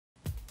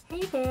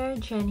Hey there,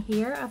 Jen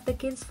here of the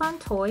Kids Fun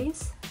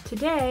Toys.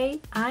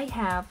 Today I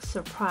have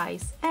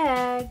surprise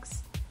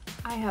eggs.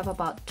 I have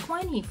about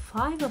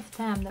 25 of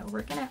them that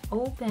we're gonna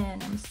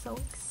open. I'm so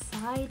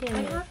excited.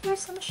 I have here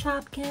some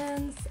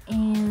Shopkins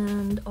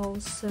and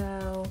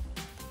also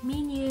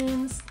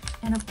Minions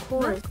and of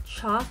course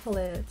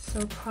chocolate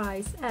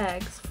surprise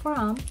eggs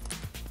from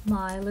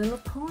My Little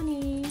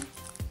Pony.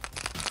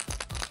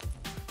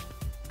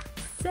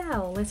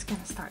 So let's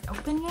gonna start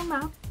opening them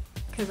up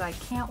because I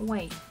can't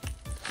wait.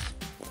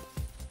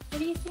 What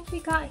do you think we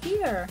got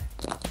here?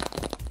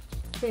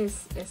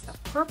 This is a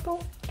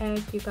purple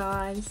egg, you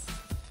guys.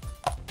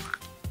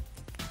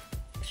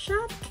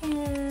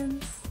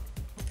 Shopkins.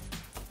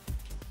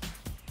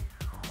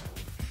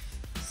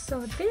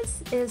 So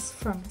this is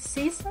from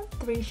season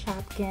 3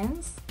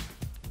 Shopkins.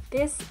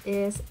 This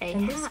is a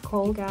hat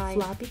called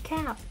floppy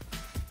cap.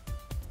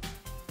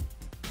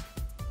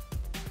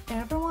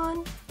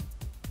 Everyone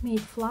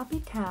meet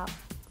floppy cap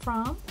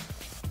from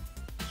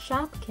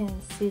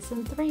Shopkins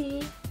season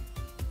 3.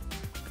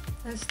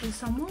 Let's do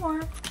some more.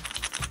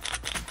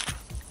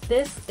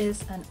 This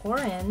is an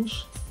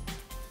orange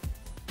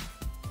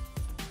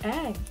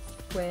egg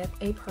with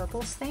a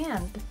purple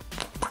stand.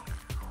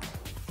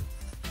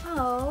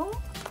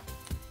 Oh,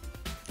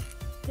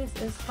 this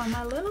is from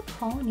My Little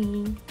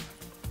Pony,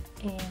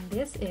 and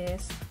this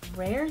is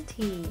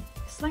Rarity.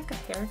 It's like a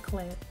hair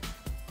clip,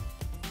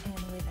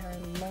 and with her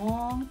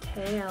long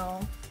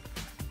tail,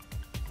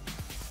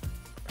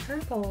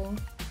 purple,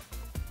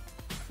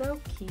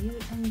 so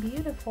cute and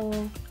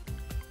beautiful.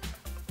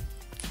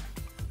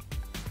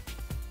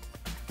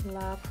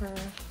 Love her.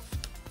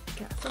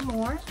 Got some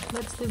more.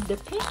 Let's do the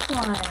pink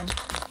one.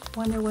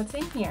 Wonder what's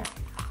in here.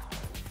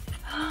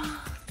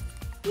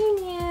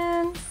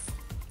 Minions.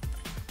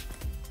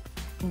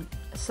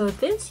 So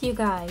this, you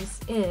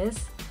guys,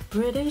 is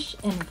British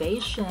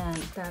Invasion.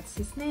 That's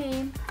his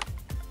name.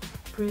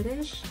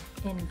 British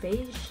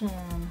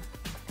Invasion.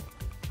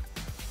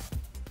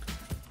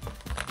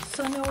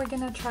 So now we're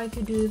gonna try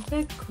to do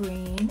the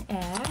green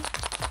egg.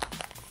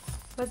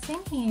 What's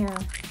in here?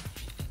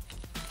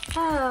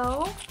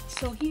 Oh,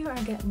 so here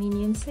I get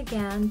Minions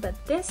again,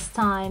 but this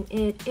time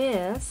it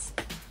is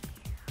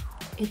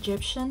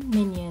Egyptian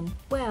Minion.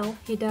 Well,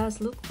 he does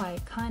look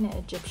like kind of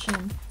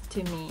Egyptian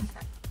to me.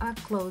 A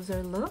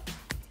closer look.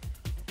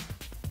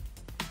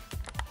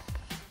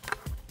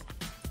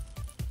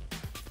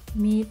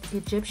 Meet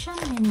Egyptian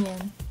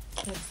Minion.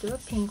 Let's do a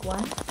pink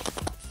one.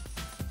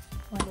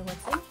 Wonder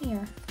what's in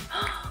here.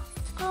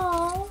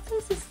 Oh,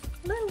 this is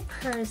little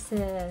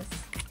purses.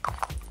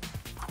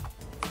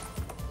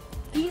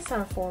 These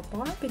are for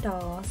Barbie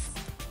dolls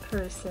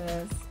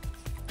purses.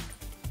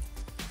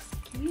 It's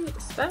cute,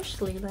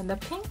 especially like the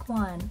pink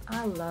one.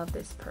 I love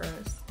this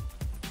purse.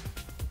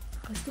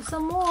 Let's do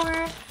some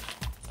more.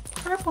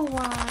 Purple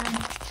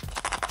one.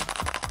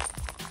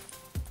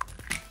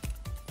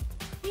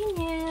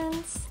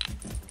 Minions.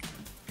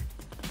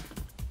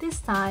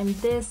 This time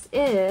this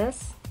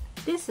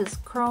is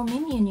Crow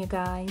Minion, you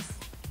guys.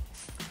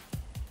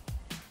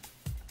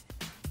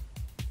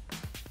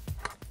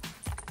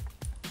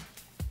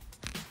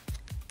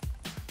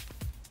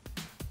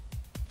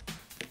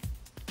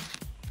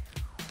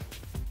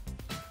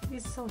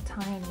 It's so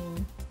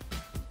tiny.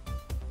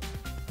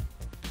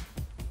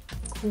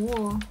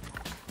 Cool.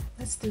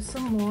 Let's do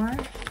some more.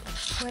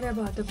 What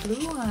about the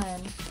blue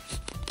one?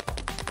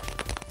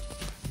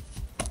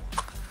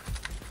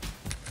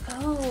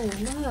 Oh,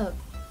 look.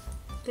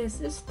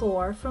 This is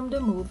Thor from the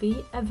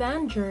movie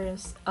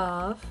Avengers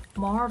of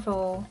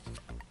Marvel.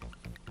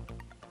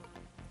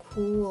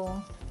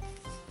 Cool.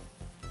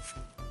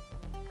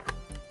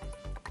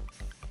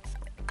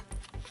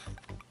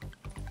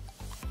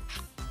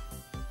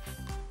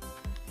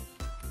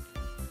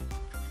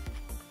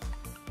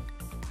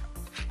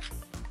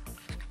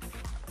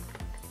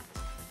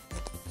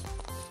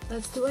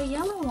 Let's do a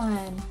yellow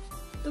one.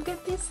 Look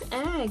at this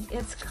egg.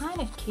 It's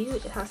kind of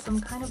cute. It has some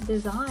kind of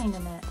design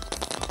in it.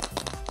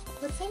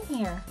 What's in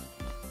here?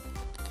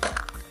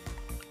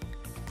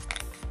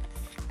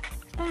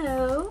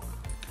 Oh,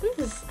 this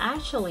is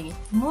actually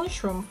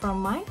Mushroom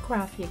from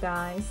Minecraft, you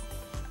guys.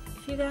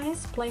 If you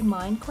guys play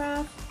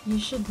Minecraft, you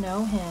should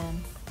know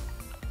him.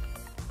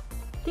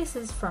 This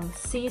is from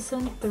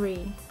season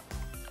 3.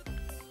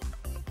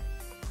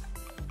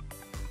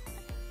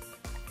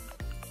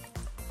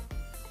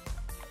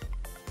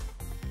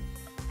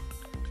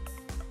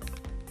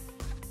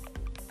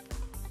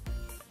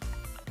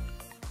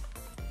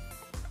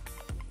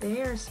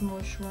 There's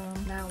Mushroom.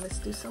 Now let's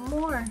do some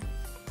more.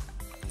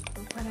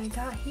 Look what I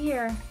got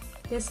here.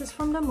 This is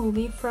from the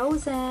movie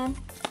Frozen.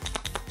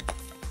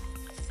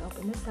 Let's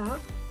open this up.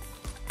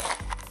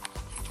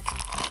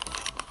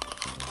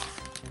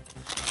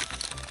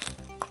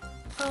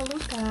 Oh,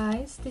 look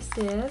guys, this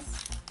is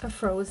a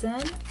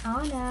Frozen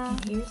Anna.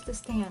 And here's the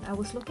stand. I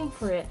was looking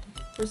for it.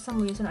 For some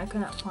reason I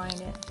could not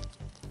find it.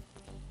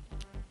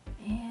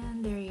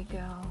 And there you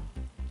go.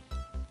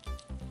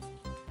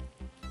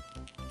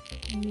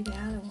 Maybe the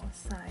other one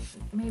side,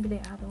 maybe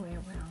the other way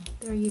around.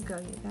 There you go,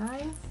 you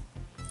guys.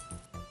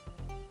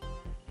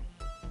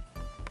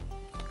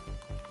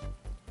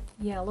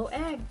 yellow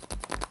egg.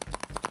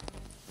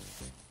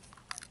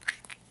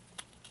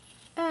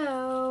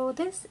 Oh,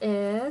 this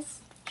is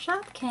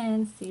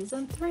Shopkins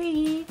Season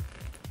 3.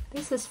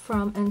 This is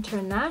from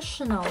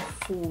International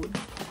Food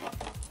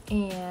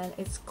and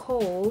it's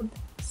called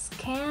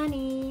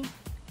Scanny.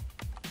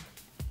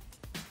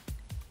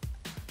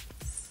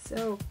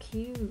 So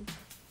cute.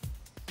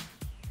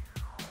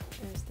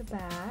 There's the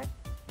back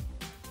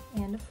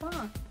and the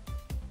front.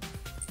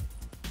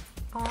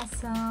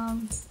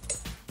 Awesome.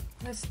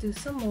 Let's do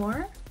some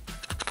more.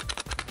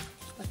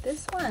 But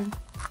this one.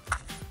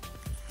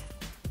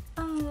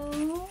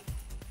 Oh.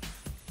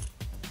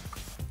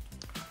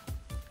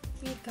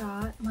 We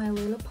got My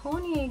Little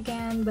Pony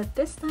again, but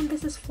this time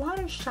this is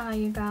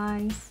Fluttershy, you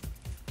guys.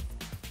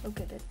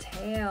 Look at the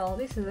tail.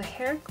 This is a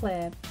hair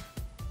clip.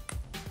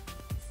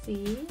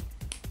 See?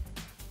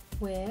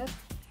 With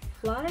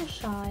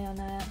Fluttershy on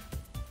it.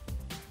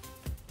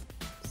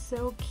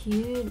 So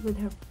cute with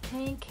her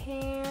pink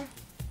hair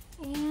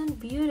and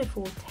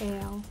beautiful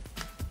tail.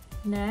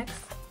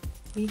 Next,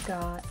 we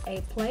got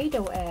a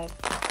Play-Doh egg.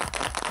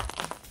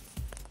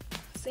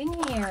 What's in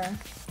here?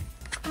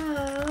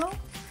 Oh,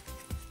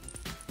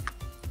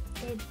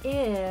 it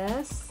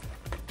is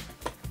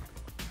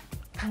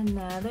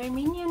another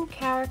Minion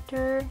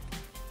character.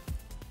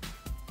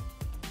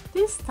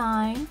 This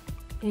time,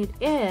 it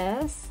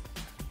is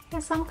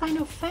some kind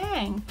of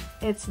fang.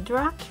 It's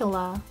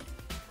Dracula.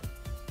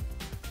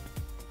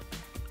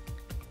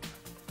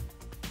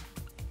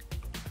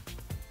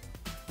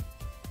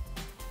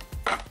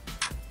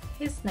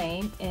 His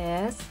name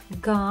is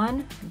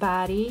Gun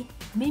Body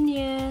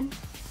Minion.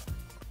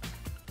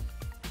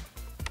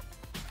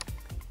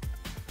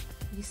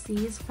 You see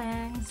his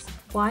fangs?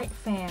 White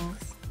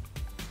fangs.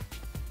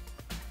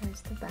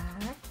 There's the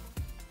back.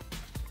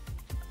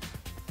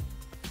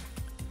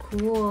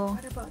 Cool.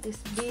 What about this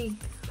big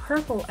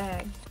purple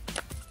egg?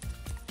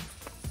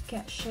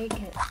 Can't shake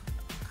it.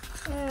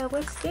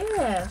 What's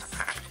this?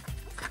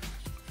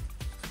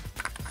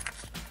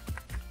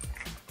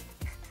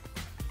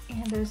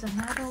 And there's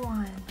another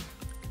one.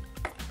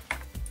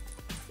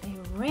 It's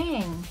a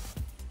ring.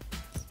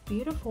 It's a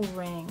beautiful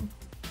ring.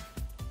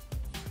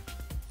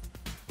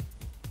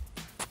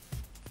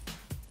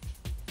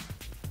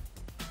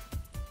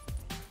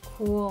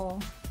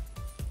 Cool.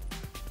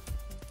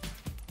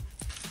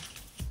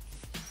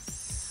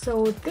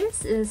 So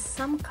this is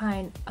some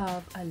kind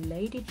of a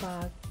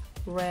ladybug.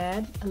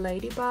 Red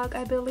ladybug,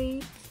 I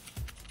believe.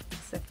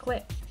 It's a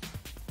clip.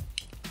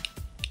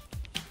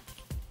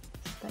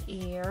 The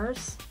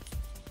ears.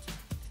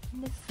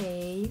 And the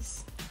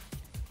face.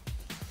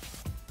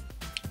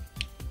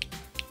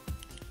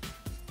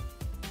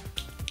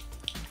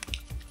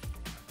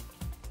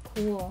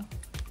 Cool.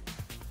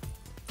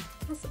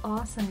 That's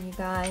awesome, you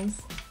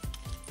guys.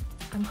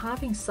 I'm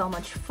having so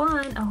much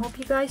fun. I hope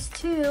you guys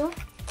too.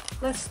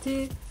 Let's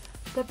do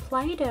the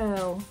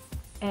Play-Doh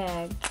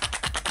egg.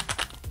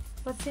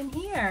 What's in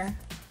here?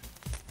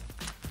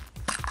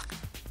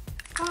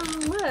 Oh,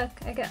 look,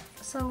 I got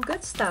some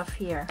good stuff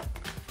here.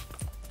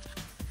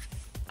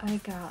 I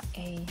got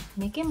a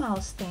Mickey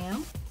Mouse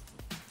stamp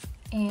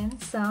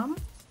and some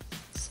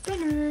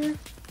spinner.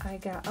 I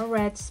got a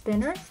red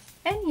spinner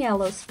and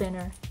yellow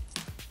spinner.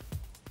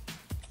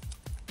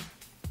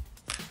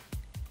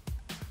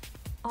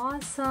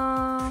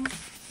 Awesome.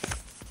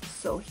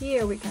 So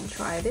here we can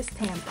try this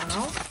stamp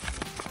out.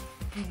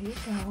 There you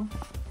go.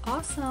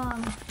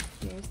 Awesome.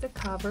 Here's the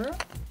cover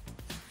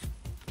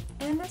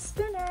and the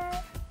spinner.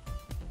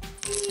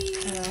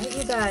 Alright,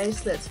 you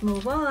guys, let's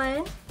move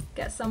on.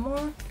 Get some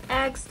more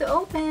eggs to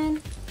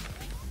open.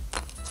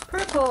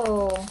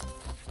 Purple.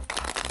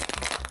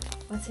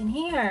 What's in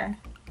here?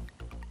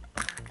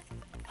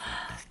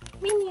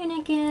 Minion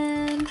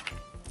again.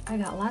 I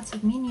got lots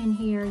of Minion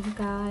here, you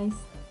guys.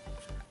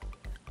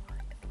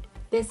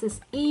 This is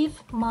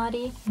Eve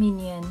Muddy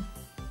Minion.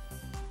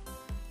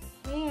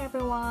 Hey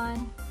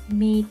everyone,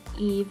 meet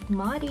Eve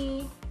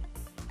Muddy.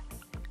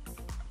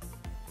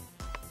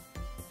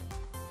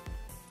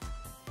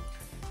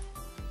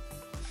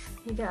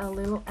 He got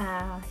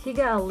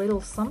a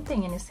little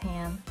something in his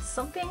hand.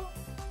 Something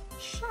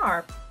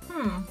sharp.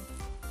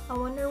 I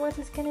wonder what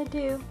it's gonna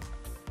do.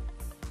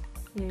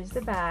 Here's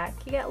the back.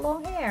 He got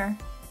long hair.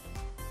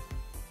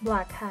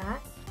 Black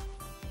hat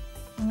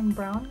and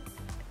brown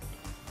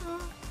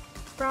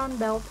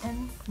belt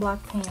and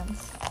black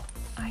pants.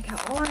 I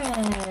got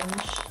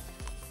orange.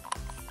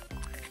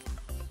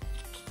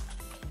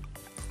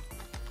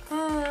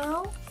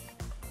 Oh,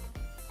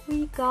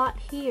 we got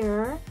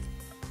here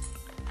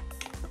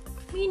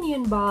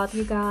Minion Bob,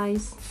 you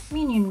guys.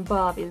 Minion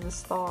Bob is a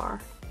star.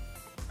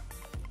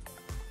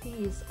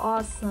 He is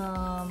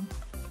awesome.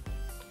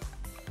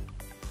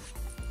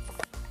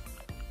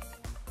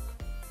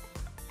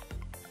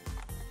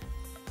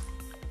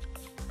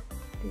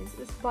 This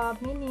is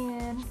Bob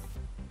Minion.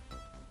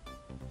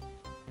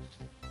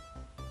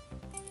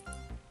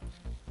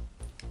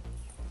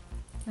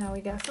 Now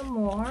we got some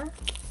more,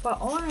 but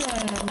orange,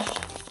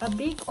 a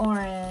big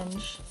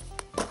orange.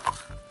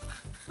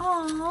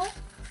 Oh,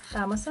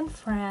 Thomas and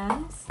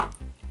Friends.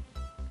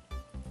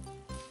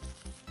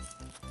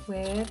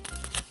 with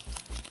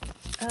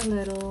a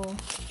little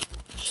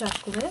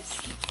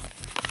checklist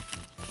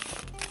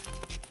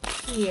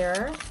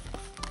here.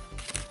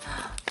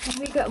 And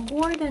we got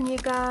Gordon, you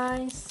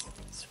guys.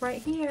 It's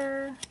right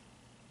here.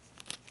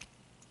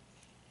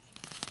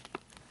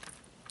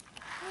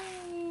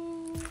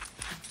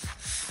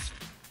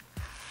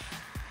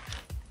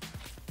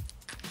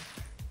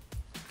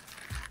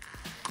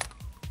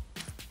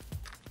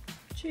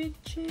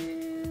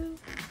 Choo-choo.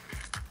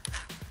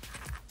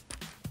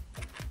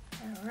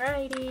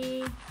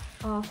 Alrighty,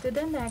 off to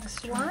the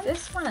next one.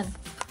 This one.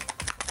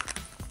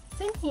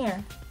 It's in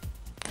here.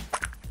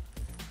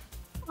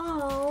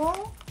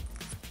 Oh.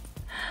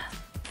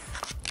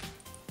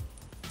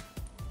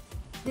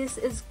 This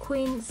is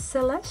Queen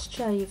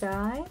Celestia, you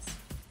guys.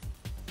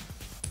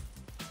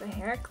 It's a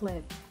hair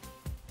clip.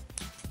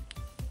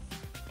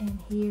 And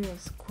here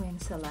is Queen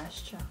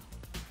Celestia.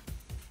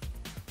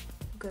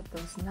 Look at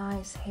those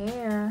nice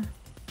hair.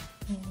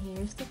 And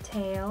here's the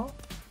tail.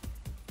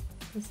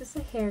 This is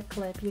a hair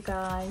clip, you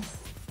guys.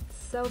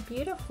 It's so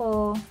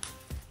beautiful.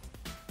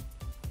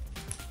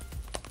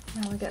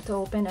 Now we got to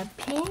open a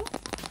pink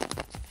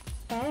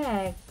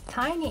egg,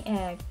 tiny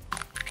egg.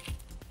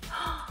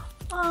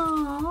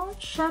 Oh,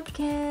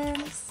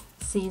 Shopkins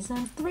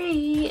Season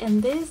 3,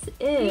 and this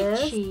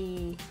is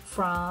Peachy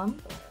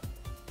from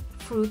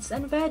Fruits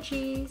and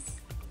Veggies.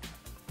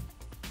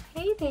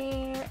 Hey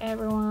there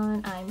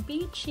everyone, I'm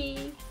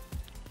Peachy.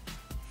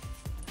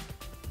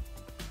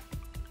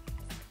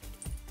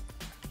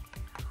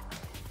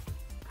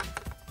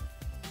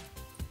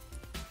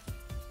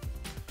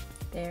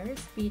 There's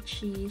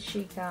Peachy.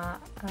 She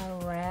got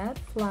a red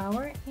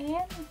flower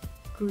and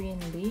green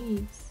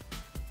leaves.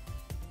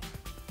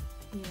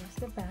 Here's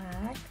the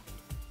back.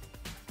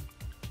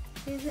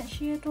 Isn't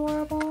she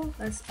adorable?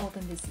 Let's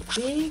open this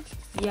big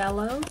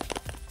yellow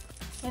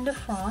in the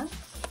front,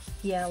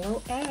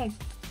 yellow egg.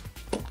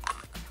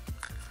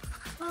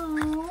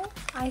 Oh,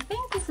 I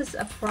think this is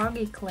a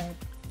froggy clip.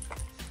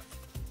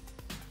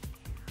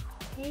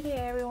 Hey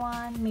there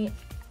everyone, meet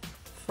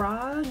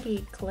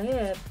froggy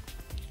clip.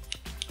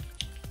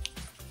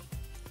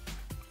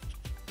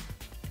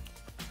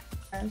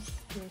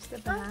 Here's the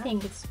back. I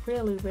think it's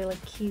really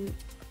cute.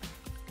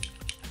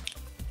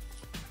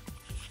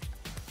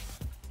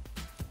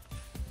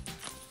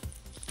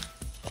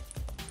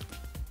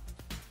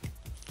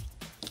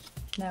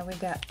 Now we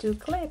got two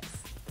clips,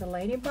 the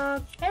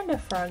ladybug and the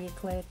froggy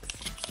clips.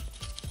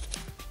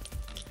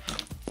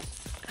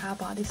 How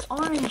about this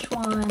orange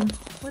one?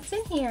 What's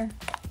in here?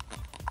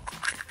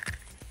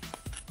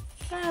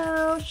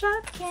 Oh,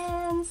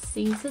 Shopkins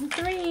Season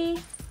 3.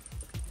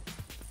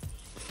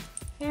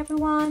 Hey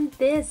everyone,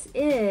 this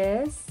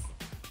is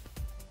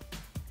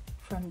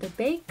from the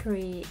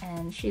bakery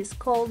and she's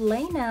called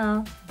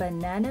Lena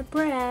Banana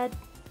Bread.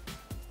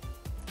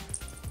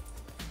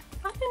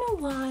 I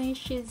don't know why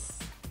she's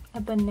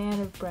a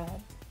banana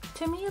bread.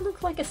 To me it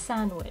looks like a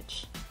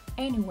sandwich.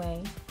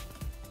 Anyway,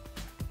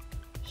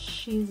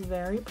 she's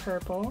very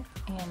purple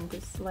and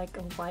this like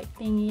a white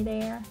thingy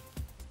there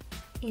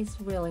is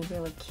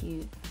really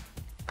cute.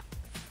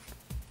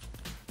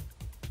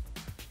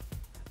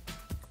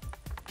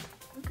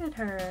 Look at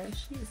her,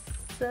 she's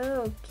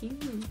so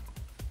cute.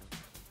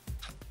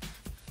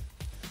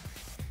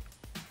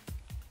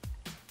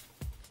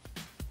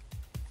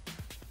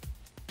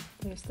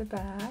 There's the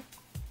back.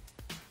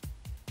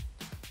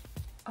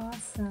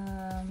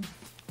 Awesome.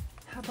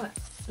 How about,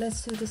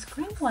 let's do this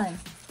green one.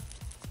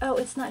 Oh,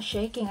 it's not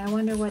shaking. I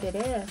wonder what it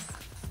is.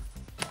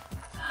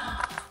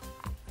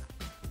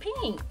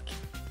 Pink.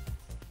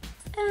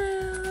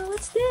 Oh,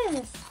 what's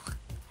this?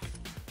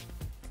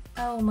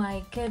 Oh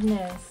my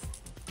goodness.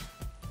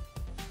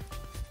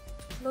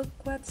 Look,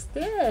 what's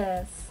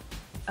this?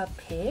 A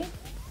pig?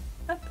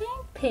 A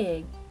pink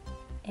pig.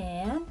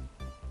 And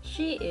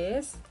she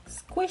is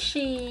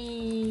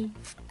squishy.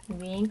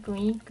 Wink,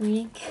 wink,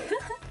 wink.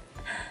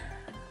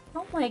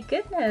 Oh my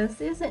goodness,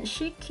 isn't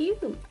she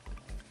cute?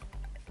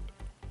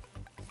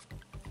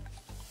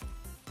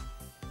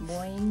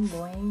 Boing,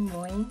 boing,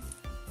 boing.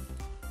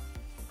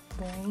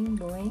 Boing,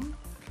 boing.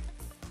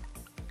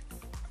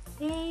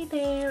 Hey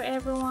there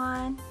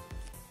everyone.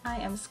 I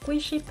am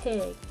Squishy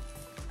Pig.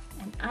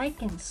 And I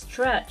can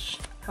stretch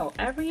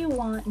however you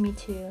want me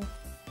to.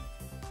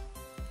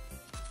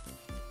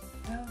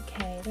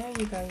 Okay, there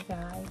you go, you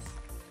guys.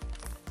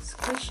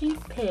 Squishy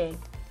Pig.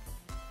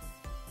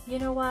 You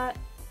know what?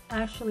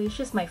 Actually,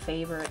 she's my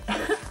favorite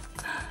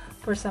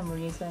for some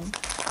reason.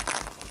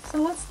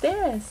 So what's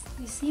this?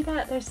 You see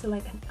that? There's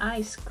like an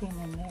ice cream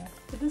in there.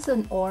 This is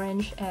an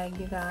orange egg,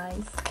 you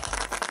guys.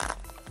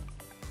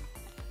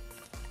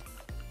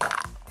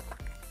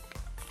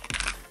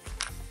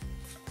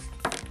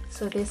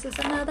 So this is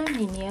another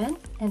minion,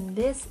 and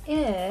this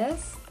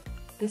is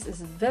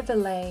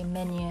Vivile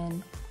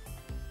minion.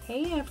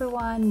 Hey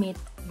everyone, meet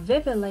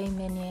Vivile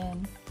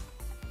minion.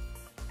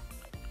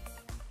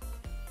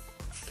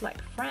 It's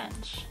like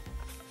French.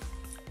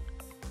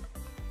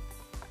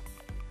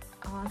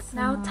 Awesome.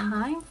 Now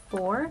time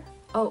for,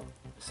 oh,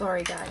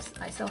 sorry guys,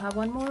 I still have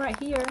one more right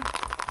here.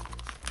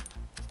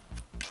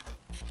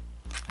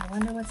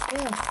 wonder what's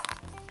this.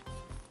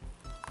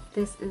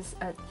 This is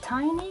a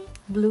tiny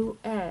blue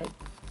egg.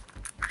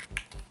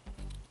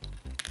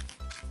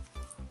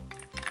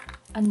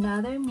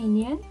 Another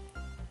minion.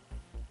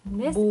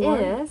 This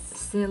is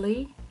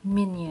silly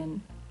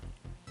minion.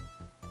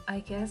 I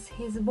guess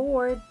he's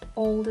bored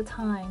all the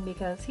time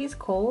because he's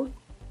called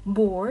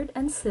bored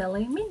and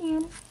silly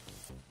minion.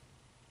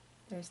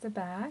 There's the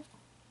back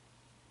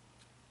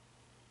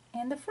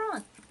and the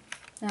front.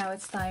 Now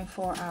it's time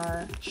for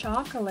our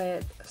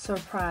chocolate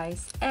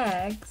surprise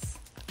eggs.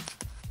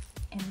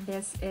 And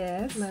this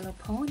is Little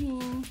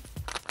Pony.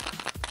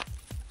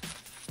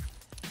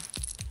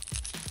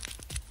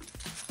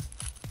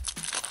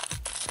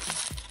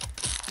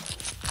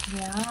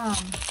 Yum.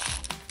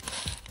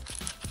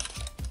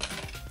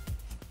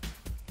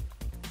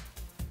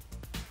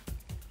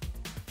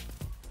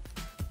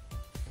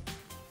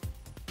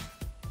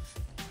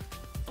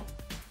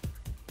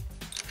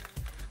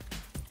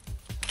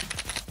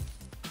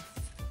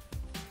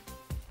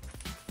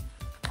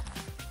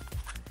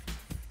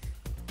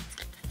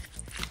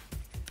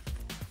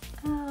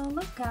 Oh,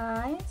 look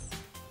guys.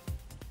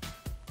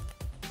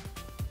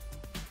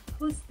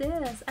 Who's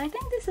this? I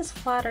think this is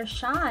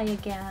Fluttershy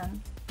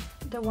again.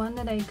 The one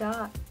that I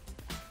got.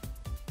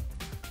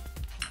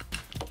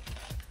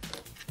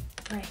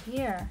 Right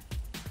here.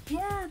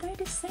 Yeah, they're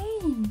the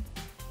same.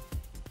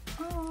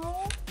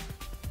 Oh,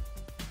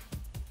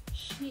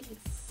 she is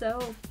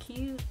so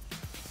cute.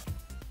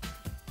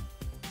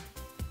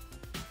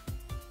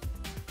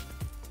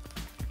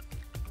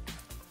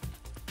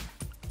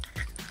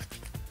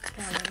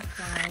 Got a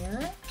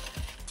flyer.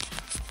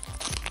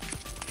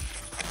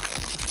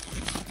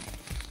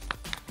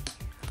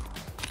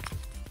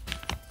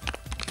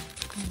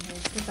 And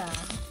there's the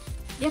bag.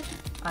 Yep,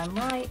 I'm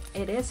right.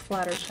 It is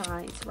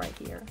Fluttershy. It's right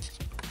here.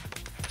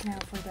 Now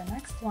for the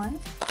next one.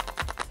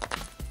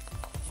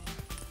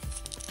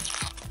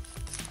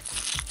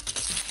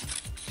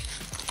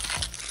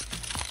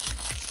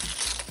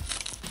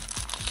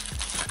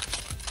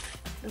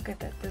 Look at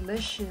that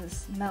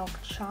delicious milk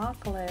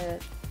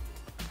chocolate.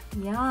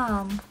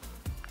 Yum.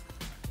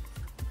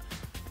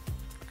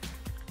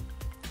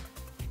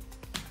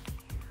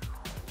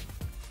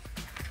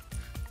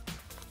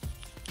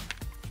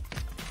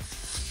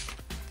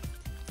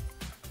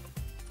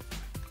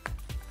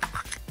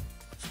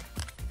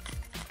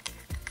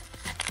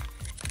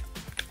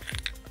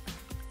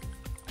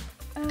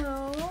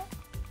 Oh,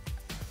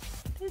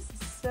 this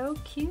is so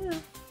cute.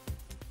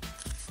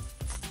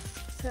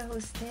 So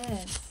who's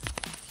this?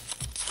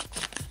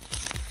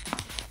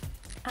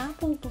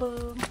 Apple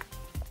Bloom.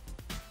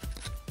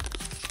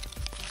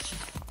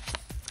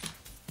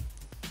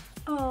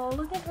 Oh,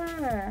 look at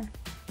her.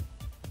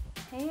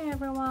 Hey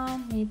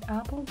everyone, meet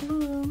Apple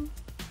Bloom.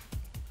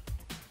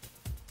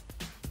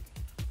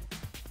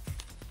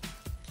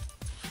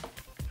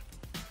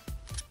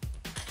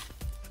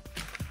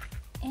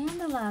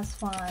 And the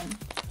last one.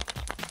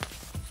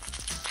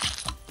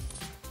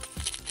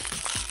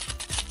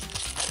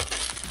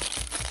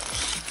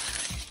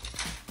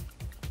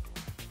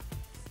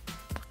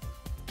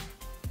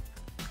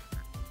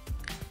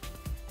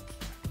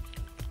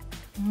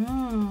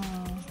 Mmm.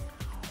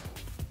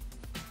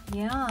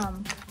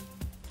 Yum.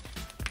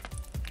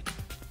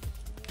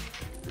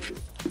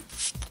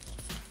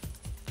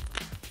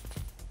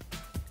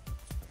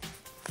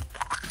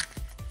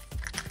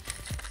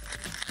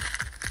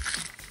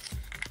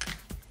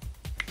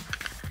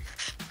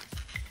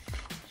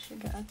 She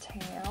got a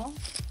tail.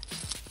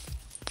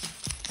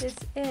 This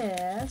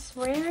is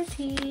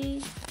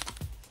Rarity.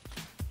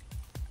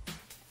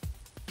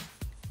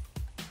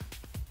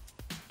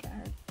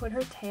 Gotta put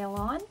her tail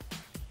on.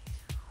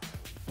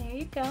 There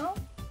you go.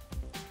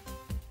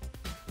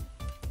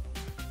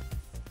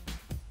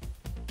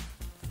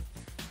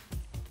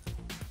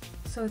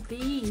 So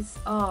these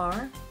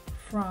are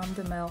from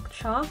the milk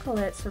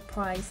chocolate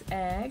surprise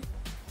egg,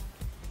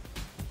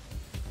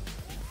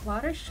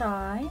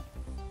 Fluttershy,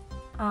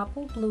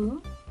 Apple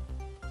Bloom,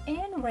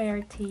 and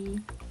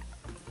Rarity.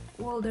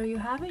 Well, there you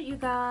have it, you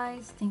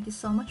guys. Thank you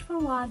so much for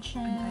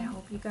watching. I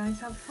hope you guys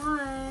have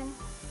fun.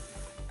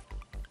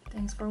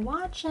 Thanks for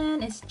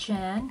watching. It's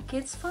Jen,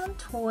 Kids Fun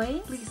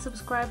Toys. Please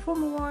subscribe for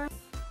more.